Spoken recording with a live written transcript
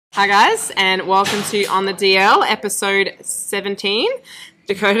Hi guys, and welcome to On the DL, episode 17.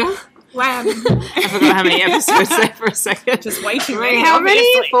 Dakota? Wow. I forgot how many episodes there for a second. Just way too many. How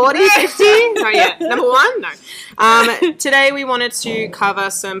many? 40, 50? Oh yeah, number one? No. Today we wanted to cover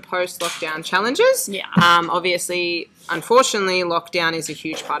some post-lockdown challenges. Yeah. Obviously, unfortunately, lockdown is a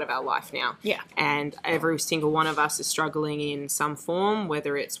huge part of our life now. Yeah. And every single one of us is struggling in some form,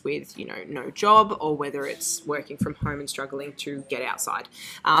 whether it's with, no job or whether it's working from home and struggling to get outside.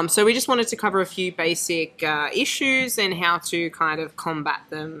 So we just wanted to cover a few basic issues and how to kind of combat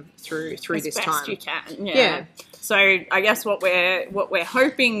them through this time. As best you can. Yeah. So I guess what we're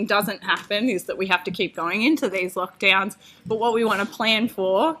hoping doesn't happen is that we have to keep going into these lockdowns. But what we want to plan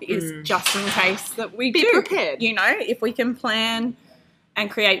for is just in case that we Be prepared. If we can plan and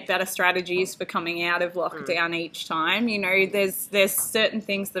create better strategies for coming out of lockdown each time. There's certain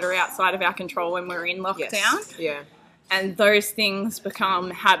things that are outside of our control when we're in lockdown. Yes. Yeah. And those things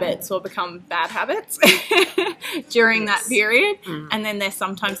become habits or become bad habits during that period. And then they're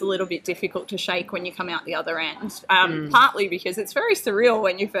sometimes a little bit difficult to shake when you come out the other end. Partly because it's very surreal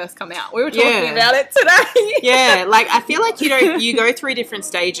when you first come out. We were talking about it today. Yeah, I feel like, you go through different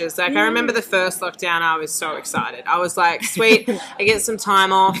stages. I remember the first lockdown, I was so excited. I was like, sweet, I get some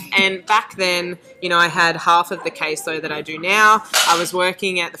time off. And back then, I had half of the caseload that I do now. I was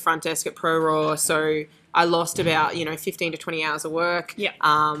working at the front desk at ProRaw, so I lost about, 15 to 20 hours of work. Yeah.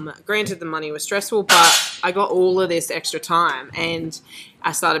 Granted, the money was stressful, but I got all of this extra time and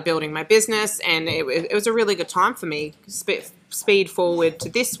I started building my business, and it was a really good time for me. Speed forward to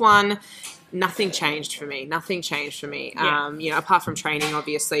this one, nothing changed for me. Yeah. Apart from training,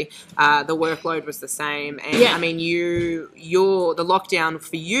 obviously, the workload was the same. And I mean, the lockdown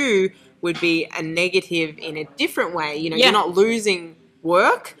for you would be a negative in a different way. You're not losing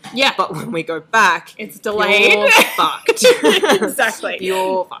work, but when we go back, it's delayed. You're fucked. Exactly.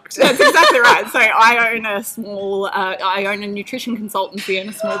 You're fucked. That's exactly right. So I own a nutrition consultancy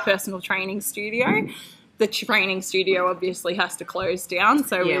and a small personal training studio. The training studio obviously has to close down,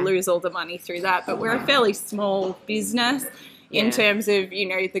 so we lose all the money through that. But we're a fairly small business in terms of,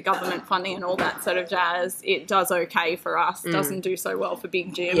 the government funding and all that sort of jazz. It does okay for us. Doesn't do so well for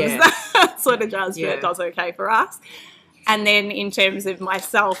big gyms, that sort of jazz, but it does okay for us. And then in terms of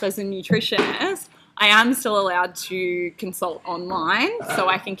myself as a nutritionist, I am still allowed to consult online, so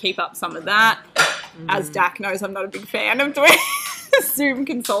I can keep up some of that. As Dak knows, I'm not a big fan of doing Zoom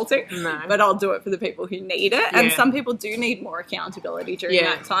consulting, but I'll do it for the people who need it. And some people do need more accountability during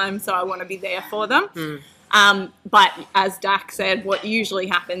that time, so I want to be there for them. But as Dak said, what usually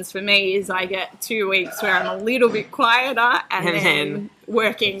happens for me is I get 2 weeks where I'm a little bit quieter and then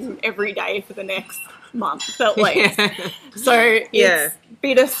working every day for the next month at least. So it's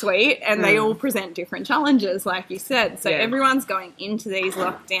bittersweet, and they all present different challenges, like you said. So everyone's going into these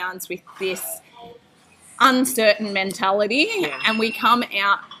lockdowns with this uncertain mentality, and we come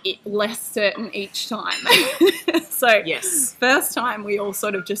out less certain each time. So first time we all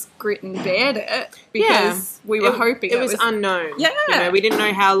sort of just grit and bared it because we were hoping it was unknown. We didn't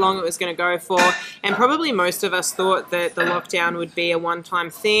know how long it was going to go for, and probably most of us thought that the lockdown would be a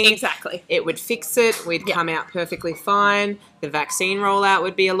one-time thing. Exactly. It would fix it. We'd come out perfectly fine. The vaccine rollout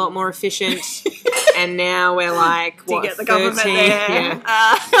would be a lot more efficient. And now we're like, what, get the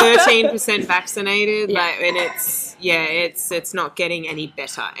 13% vaccinated, and it's not getting any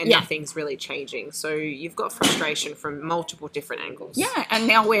better, and nothing's really changing. So you've got frustration from multiple different angles. Yeah, and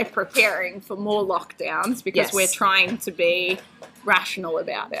now we're preparing for more lockdowns because we're trying to be rational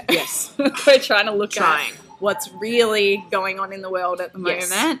about it. Yes. We're trying to look at what's really going on in the world at the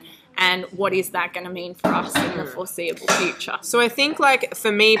moment. And what is that going to mean for us in the foreseeable future? So I think,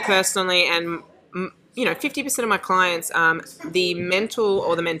 for me personally, and 50% of my clients, the mental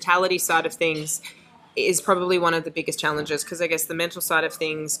or the mentality side of things is probably one of the biggest challenges, because I guess the mental side of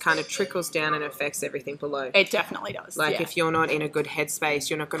things kind of trickles down and affects everything below. It definitely does. If you're not in a good headspace,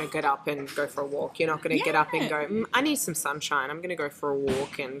 you're not going to get up and go for a walk. You're not going to get up and go, I need some sunshine. I'm going to go for a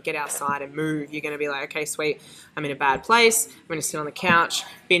walk and get outside and move. You're going to be like, okay, sweet, I'm in a bad place. I'm going to sit on the couch,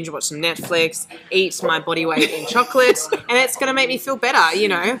 binge watch some Netflix, eat my body weight in chocolate, and it's going to make me feel better,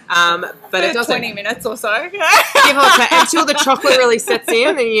 But it doesn't. 20 minutes or so. Until the chocolate really sets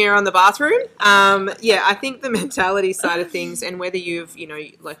in and you're on the bathroom. I think the mentality side of things, and whether you've,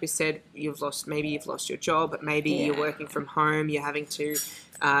 like we said, you've lost your job, but maybe you're working from home, you're having to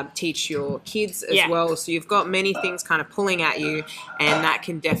teach your kids as well. So you've got many things kind of pulling at you, and that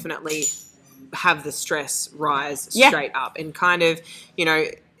can definitely have the stress rise straight up, and kind of,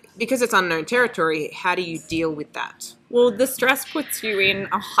 because it's unknown territory, how do you deal with that? Well, the stress puts you in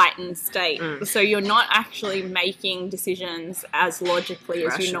a heightened state. So you're not actually making decisions as logically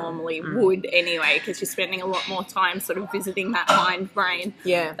as you normally would anyway, because you're spending a lot more time sort of visiting that hind brain,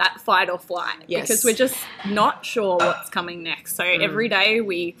 that fight or flight, because we're just not sure what's coming next. So every day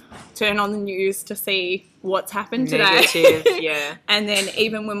we turn on the news to see what's happened today. And then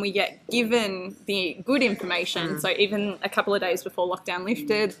even when we get given the good information, so even a couple of days before lockdown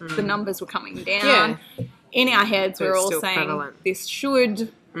lifted, the numbers were coming down. In our heads, we're all saying prevalent. This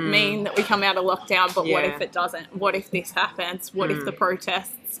should mean that we come out of lockdown, but what if it doesn't? What if this happens? What if the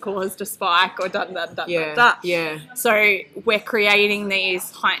protests caused a spike or So we're creating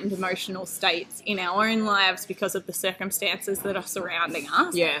these heightened emotional states in our own lives because of the circumstances that are surrounding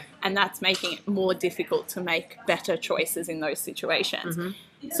us. And that's making it more difficult to make better choices in those situations.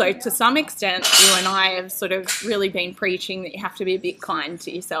 So to some extent, you and I have sort of really been preaching that you have to be a bit kind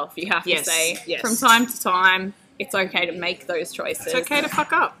to yourself. You have to say, from time to time, it's okay to make those choices. It's okay to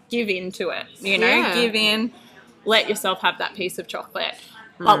fuck up. Give in to it, you know, give in, let yourself have that piece of chocolate.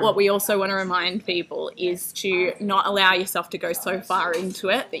 But what we also want to remind people is to not allow yourself to go so far into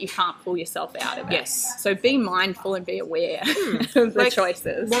it that you can't pull yourself out of it. So be mindful and be aware of the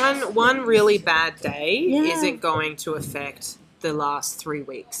choices. One really bad day isn't going to affect the last 3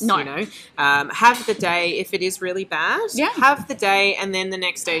 weeks. You know, have the day if it is really bad. Have the day, and then the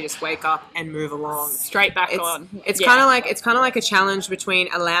next day just wake up and move along straight back on. It's kind of like a challenge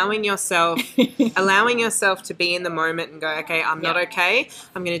between allowing yourself to be in the moment and go, okay, I'm not okay.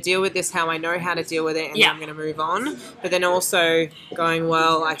 I'm going to deal with this how I know how to deal with it, and then I'm going to move on. But then also going,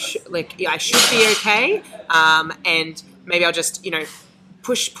 well, I should be okay, and maybe I'll just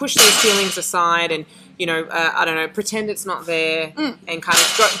push those feelings aside and. I don't know, pretend it's not there and kind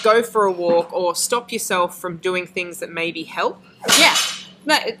of go for a walk or stop yourself from doing things that maybe help.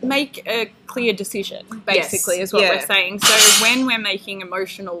 Make a clear decision, basically, is what we're saying. So when we're making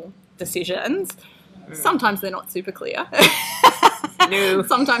emotional decisions, sometimes they're not super clear. No.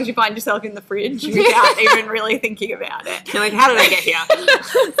 Sometimes you find yourself in the fridge without even really thinking about it. You're like, how did I get here?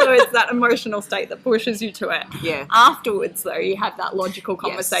 So it's that emotional state that pushes you to it. Afterwards, though, you have that logical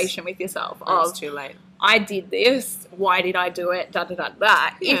conversation with yourself of, it's too late. I did this. Why did I do it?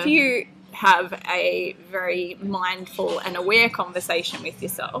 If you have a very mindful and aware conversation with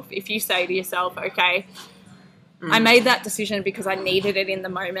yourself, if you say to yourself, okay, I made that decision because I needed it in the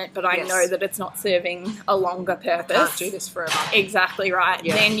moment, but I know that it's not serving a longer purpose. Can't do this forever. Exactly right.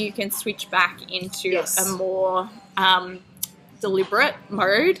 Then you can switch back into a more deliberate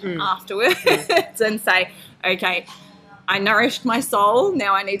mode afterwards and say, okay, I nourished my soul.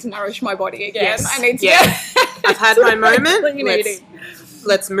 Now I need to nourish my body again. I need to. I've had my moment.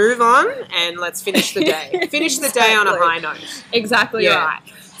 Let's move on and let's finish the day. Finish the day on a high note. Exactly right.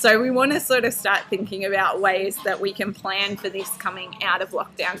 So we want to sort of start thinking about ways that we can plan for this coming out of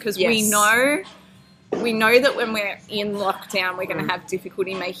lockdown, because we know that when we're in lockdown, we're going to have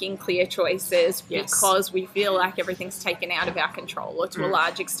difficulty making clear choices because we feel like everything's taken out of our control, or to a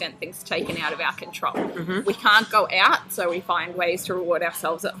large extent things are taken out of our control. We can't go out, so we find ways to reward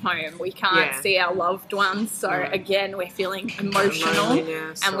ourselves at home. We can't see our loved ones, so again, we're feeling emotional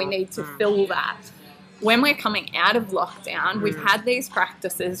and we need to fill that. When we're coming out of lockdown, we've had these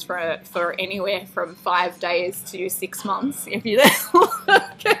practices for anywhere from 5 days to 6 months, if you look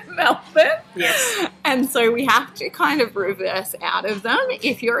at Melbourne. And so we have to kind of reverse out of them.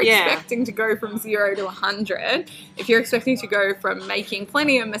 If you're expecting to go from 0 to 100, if you're expecting to go from making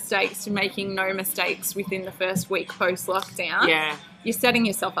plenty of mistakes to making no mistakes within the first week post-lockdown, you're setting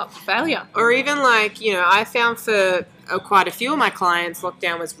yourself up for failure. Or even I found for quite a few of my clients,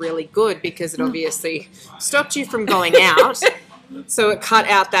 lockdown was really good because it obviously stopped you from going out. So it cut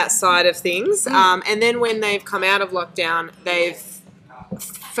out that side of things. And then when they've come out of lockdown, they've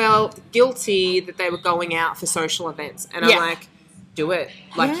felt guilty that they were going out for social events. And I'm like, do it.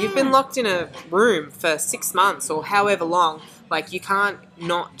 You've been locked in a room for 6 months or however long. You can't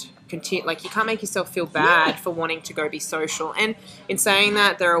not continue. You can't make yourself feel bad for wanting to go be social. And in saying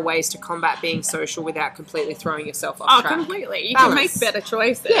that, there are ways to combat being social without completely throwing yourself off track. Completely. You can make better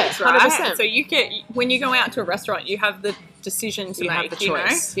choices, right? 100%. So you can, when you go out to a restaurant, you have the decision to make. Have the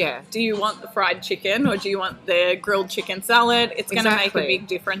choice. Do you want the fried chicken or do you want the grilled chicken salad? It's going to make a big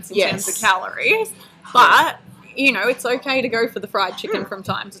difference in terms of calories. But it's okay to go for the fried chicken from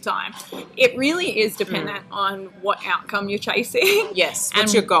time to time. It really is dependent on what outcome you're chasing.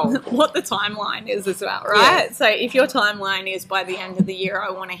 What's your goal? What the timeline is as well, right? So if your timeline is by the end of the year, I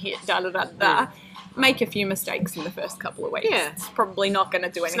want to hit make a few mistakes in the first couple of weeks. Yeah. It's probably not going to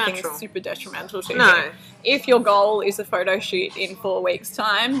do anything natural. super detrimental to you. No. If your goal is a photo shoot in 4 weeks'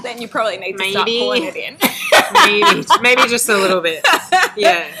 time, then you probably need to start pulling it in. maybe just a little bit.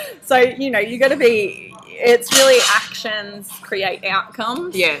 Yeah. So, you got to be... It's really actions create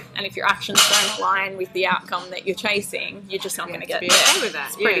outcomes. Yeah. And if your actions don't align with the outcome that you're chasing, you're just not going to get there. Okay with that.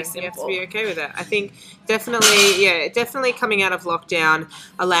 It's pretty simple. You have to be okay with that. I think definitely coming out of lockdown,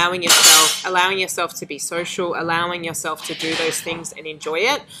 allowing yourself to be social, allowing yourself to do those things and enjoy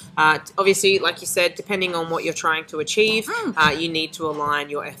it. Obviously, like you said, depending on what you're trying to achieve, you need to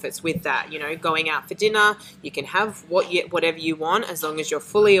align your efforts with that. Going out for dinner, you can have whatever you want as long as you're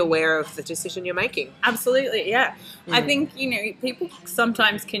fully aware of the decision you're making. Absolutely, yeah. I think, people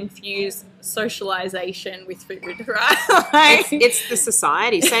sometimes confuse socialization with food, right? It's the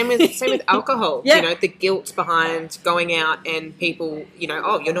society. Same with alcohol. Yeah. The guilt behind going out and people,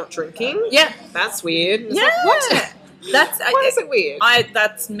 oh, you're not drinking? Yeah. That's weird. It's yeah. like, what? Why is it weird?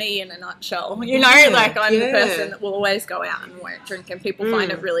 That's me in a nutshell. I'm the person that will always go out and won't drink, and people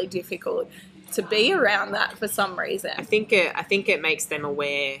find it really difficult to be around that for some reason. I think it makes them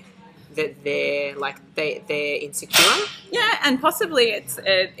aware that they're insecure. Yeah, and possibly it's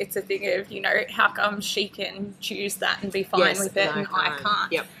a thing of, how come she can choose that and be fine with it and I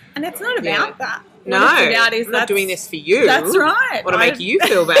can't. Yep. And it's not about that. No, I'm not doing this for you. That's right. Want to make you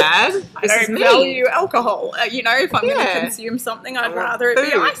feel bad. I don't value alcohol. If I'm going to consume something, I'd rather it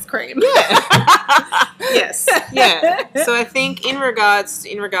be ice cream. Yeah. Yes. Yeah. So I think in regards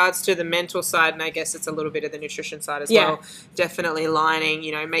to the mental side, and I guess it's a little bit of the nutrition side as well, definitely aligning,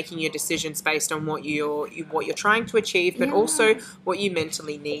 making your decisions based on what you're trying to achieve, but also what you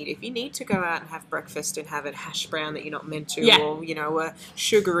mentally need. If you need to go out and have breakfast and have a hash brown that you're not meant to, or a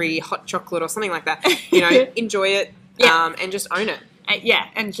sugary hot chocolate or something like that, enjoy it and just own it.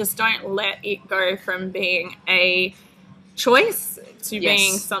 And just don't let it go from being a choice to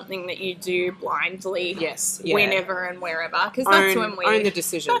being something that you do blindly whenever and wherever, because that's when we own the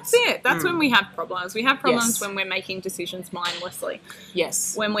decisions. That's it. That's when we have problems. We have problems when we're making decisions mindlessly.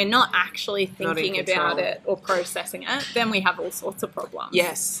 Yes. When we're not actually thinking about it or processing it, then we have all sorts of problems.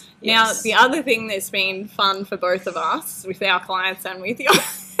 Yes. Now, the other thing that's been fun for both of us, with our clients and with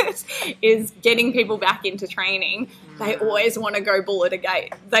yours, is getting people back into training. They always want to go bullet a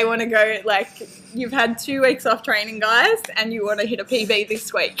gate. They want to go, you've had 2 weeks off training, guys, and you want to hit a PB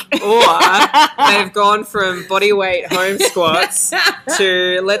this week. Or they've gone from body weight home squats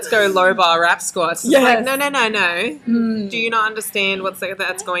to let's go low bar wrap squats. Yes. No. Do you not understand what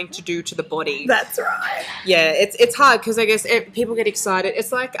that's going to do to the body? That's right. Yeah, it's hard because I guess people get excited.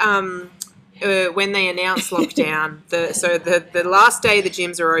 It's like when they announce lockdown, the last day the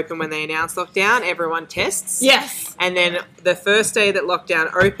gyms are open, when they announce lockdown, everyone tests. Yes. And then the first day that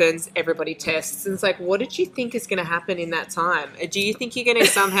lockdown opens, everybody tests. And it's like, what did you think is going to happen in that time? Do you think you're going to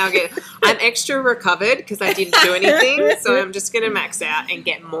somehow I'm extra recovered because I didn't do anything, so I'm just going to max out and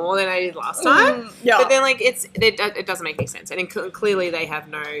get more than I did last time? Yeah. But then, it doesn't make any sense. And clearly they have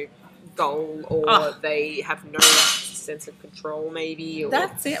no goal or they have no sense of control, maybe. Or...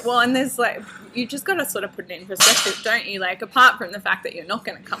 That's it. Well, and there's you just got to sort of put it in perspective, don't you? Apart from the fact that you're not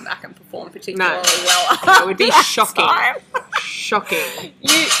going to come back and perform particularly well. It would be shocking. Shocking.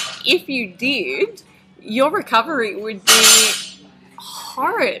 If you did, your recovery would be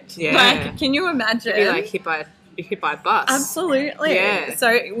horrid. Yeah. Can you imagine? You'd be hit by a bus. Absolutely. Yeah.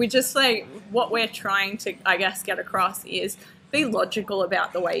 So we just what we're trying to, I guess, get across is be logical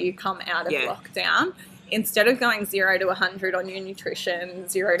about the way you come out of lockdown. Instead of going 0 to 100 on your nutrition,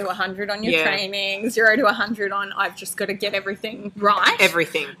 0 to 100 on your training, 0 to 100 on I've just got to get everything right.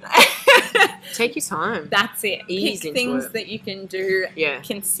 Everything. Take your time. That's it. Ease Pick things that you can do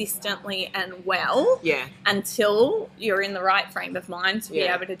consistently and well until you're in the right frame of mind to be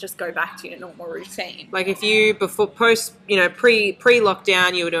able to just go back to your normal routine. If you,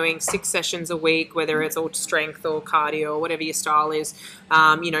 pre-lockdown, you were doing 6 sessions a week, whether it's all strength or cardio or whatever your style is,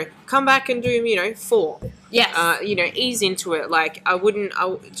 come back and do, 4. Yes. Ease into it.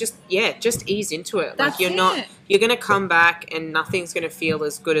 Just ease into it. That's you're going to come back and nothing's going to feel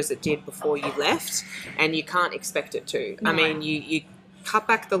as good as it did before you left, and you can't expect it to. No. I mean, you cut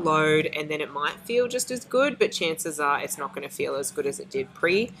back the load and then it might feel just as good, but chances are it's not going to feel as good as it did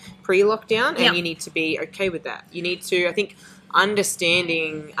pre-lockdown, and you need to be okay with that. You need to, I think,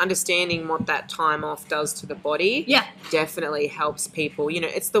 understanding what that time off does to the body definitely helps people.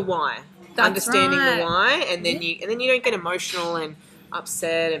 It's the why. That's understanding right. the why, and then you don't get emotional and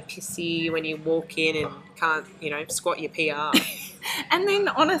upset and pissy when you walk in and can't, squat your PR. And then,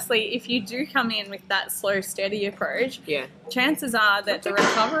 honestly, if you do come in with that slow, steady approach, chances are that the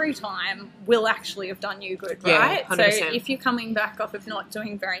recovery time will actually have done you good, right? 100%. So if you're coming back off of not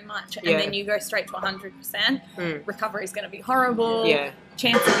doing very much and then you go straight to 100%, recovery is going to be horrible.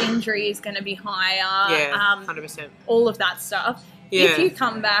 Chance of injury is going to be higher. 100%. All of that stuff. If you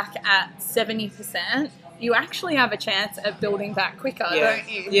come back at 70%, you actually have a chance of building back quicker, don't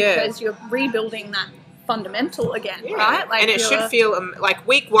you? Because you're rebuilding that fundamental again, right? Like, and it should feel like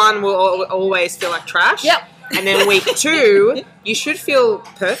week 1 will always feel like trash. Yep. And then week 2, you should feel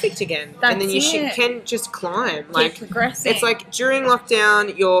perfect again. That's and then you can just climb. Keep progressing. It's like during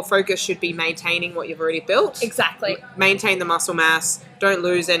lockdown, your focus should be maintaining what you've already built. Exactly. Maintain the muscle mass. Don't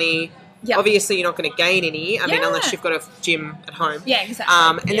lose any. Obviously, you're not going to gain any. I mean, unless you've got a gym at home. Yeah,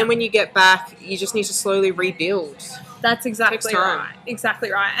 exactly. And then when you get back, you just need to slowly rebuild. That's exactly right.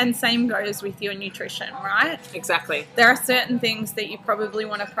 Exactly right. And same goes with your nutrition, right? Exactly. There are certain things that you probably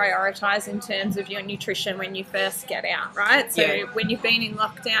want to prioritize in terms of your nutrition when you first get out, right? So when you've been in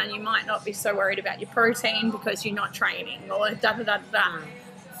lockdown, you might not be so worried about your protein because you're not training or da-da-da-da.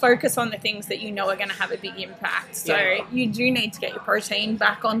 Focus on the things that you know are going to have a big impact. So you do need to get your protein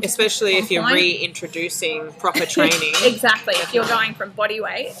back on. Especially if you're reintroducing proper training. Exactly. If you're going from body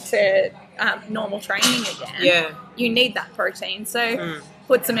weight to normal training again, you need that protein. So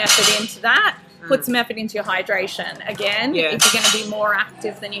put some effort into that. Put some effort into your hydration. Again, if you're going to be more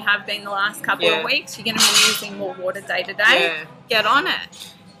active than you have been the last couple of weeks, you're going to be using more water day to day. Get on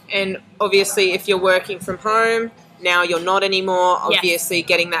it. And obviously, if you're working from home, now you're not anymore. Obviously,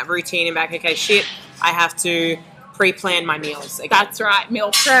 getting that routine and back. Okay, shit, I have to pre-plan my meals again. That's right. Meal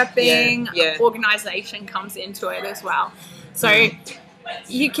prepping, organisation comes into it as well. So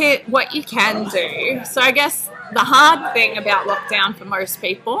what you can do. So I guess the hard thing about lockdown for most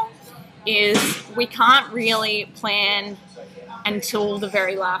people is we can't really plan until the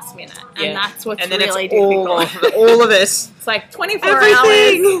very last minute, and that's what's really difficult. All of this. It's like 24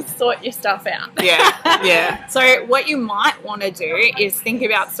 hours, sort your stuff out. So what you might want to do is think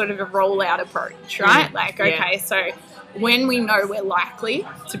about sort of a rollout approach, right? Like, okay, so when we know we're likely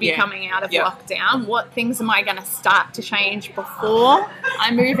to be coming out of lockdown, what things am I going to start to change before I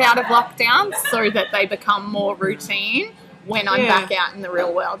move out of lockdown so that they become more routine when I'm back out in the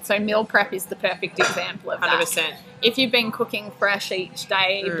real world? So meal prep is the perfect example of that. 100%. If you've been cooking fresh each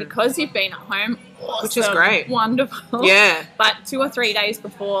day because you've been at home, awesome, which is great, wonderful. But 2 or 3 days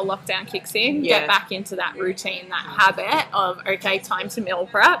before lockdown kicks in, get back into that routine, that habit of, okay, time to meal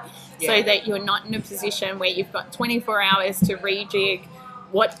prep, so that you're not in a position where you've got 24 hours to rejig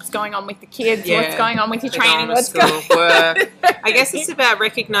what's going on with the kids, what's going on with your training, what's going on. I guess it's about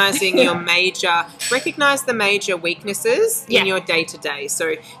recognizing recognize the major weaknesses in your day-to-day.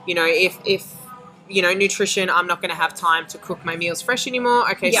 So, if nutrition, I'm not going to have time to cook my meals fresh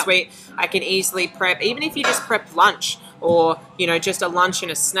anymore. Okay, sweet. I can easily prep, even if you just prep lunch or, just a lunch and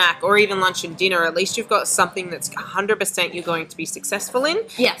a snack or even lunch and dinner, at least you've got something that's 100% you're going to be successful in.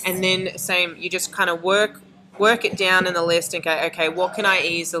 And then you just kind of work it down in the list and go, okay, what can I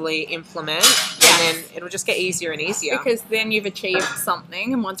easily implement? And then it'll just get easier and easier. Because then you've achieved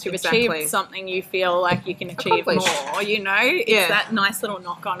something, and once you've achieved something, you feel like you can achieve more, It's that nice little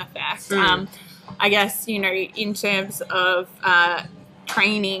knock-on effect. I guess, in terms of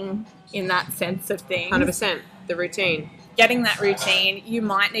training in that sense of things. 100%. The routine. Getting that routine, you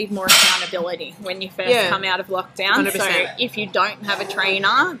might need more accountability when you first come out of lockdown. 100%. So if you don't have a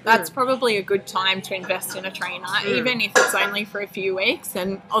trainer, that's probably a good time to invest in a trainer, even if it's only for a few weeks,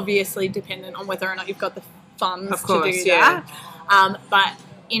 and obviously dependent on whether or not you've got the funds to do that. But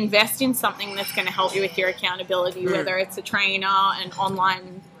invest in something that's going to help you with your accountability, whether it's a trainer, an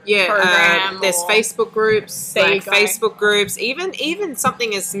online program. There's Facebook groups, Facebook groups, even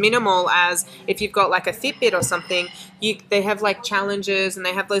something as minimal as if you've got like a Fitbit or something, they have like challenges and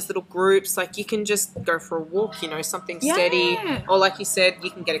they have those little groups, like you can just go for a walk, something steady, or like you said,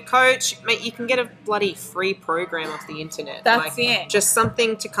 you can get a coach, mate, you can get a bloody free program off the internet. That's it. Just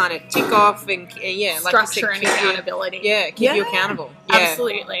something to kind of tick off and structure and accountability. Keep you accountable.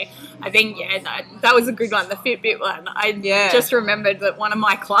 Absolutely. I think that was a good one, the Fitbit one. I just remembered that one of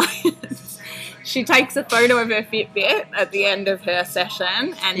my clients, she takes a photo of her Fitbit at the end of her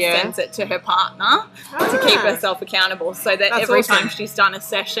session and sends it to her partner to keep herself accountable, so that every time she's done a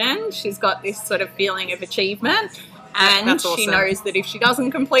session, she's got this sort of feeling of achievement, and she knows that if she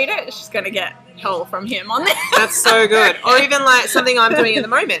doesn't complete it, she's going to get hell from him on that. That's so good. Or even like something I'm doing at the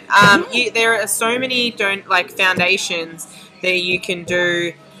moment. There are so many foundations that you can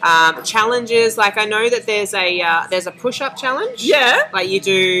do Challenges, like I know that there's a push-up challenge. Yeah. Like you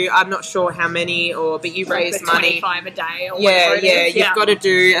do, I'm not sure how many, but you raise money. 25 a day or yeah, whatever it is. You've got to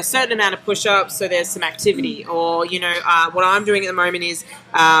do a certain amount of push-ups, so there's some activity. Or, what I'm doing at the moment is,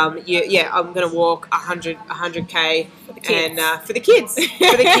 I'm going to walk 100K for the kids.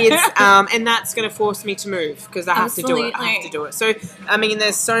 And that's going to force me to move because I have to do it. So, I mean,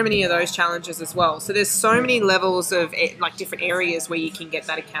 there's so many of those challenges as well. So there's so many levels of like different areas where you can get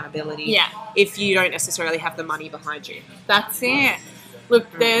that accountability if you don't necessarily have the money behind you. That's it. Look,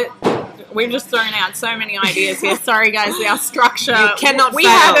 we've just thrown out so many ideas here. Sorry, guys, our structure. You cannot fail. We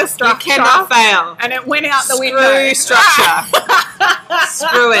had a structure. You cannot fail. And it went out the window. Screw structure.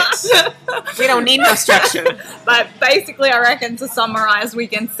 Screw it. We don't need no structure. But basically, I reckon to summarise, we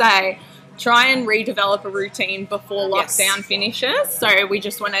can say, try and redevelop a routine before lockdown finishes. So we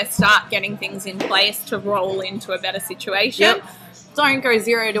just want to start getting things in place to roll into a better situation. Yep. Don't go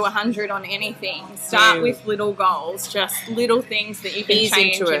 0 to 100 on anything. Start with little goals, just little things that you can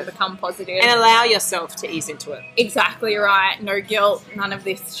change and become positive. And allow yourself to ease into it. Exactly right. No guilt, none of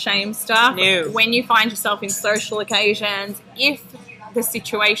this shame stuff. No. When you find yourself in social occasions, if the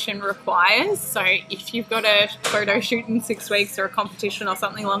situation requires, so if you've got a photo shoot in 6 weeks or a competition or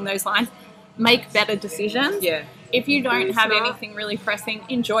something along those lines, make better decisions. Yeah. If you don't have anything really pressing,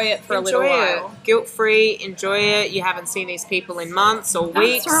 enjoy it for a little while. Guilt-free, enjoy it. You haven't seen these people in months or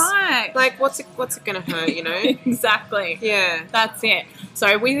weeks. That's right. Like, what's it going to hurt, Exactly. Yeah. That's it.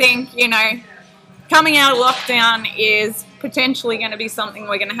 So we think, coming out of lockdown is potentially going to be something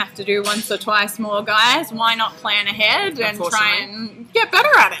we're going to have to do once or twice more, guys. Why not plan ahead and try and get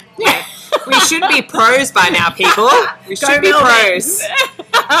better at it? Yeah. We should be pros by now, people. We should be pros.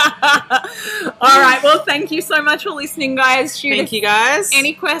 All right. Well, thank you so much for listening, guys. Thank you, guys.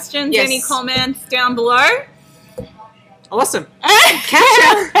 Any questions, any comments down below? Awesome. Catch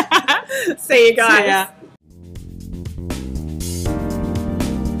ya. See you guys. See ya.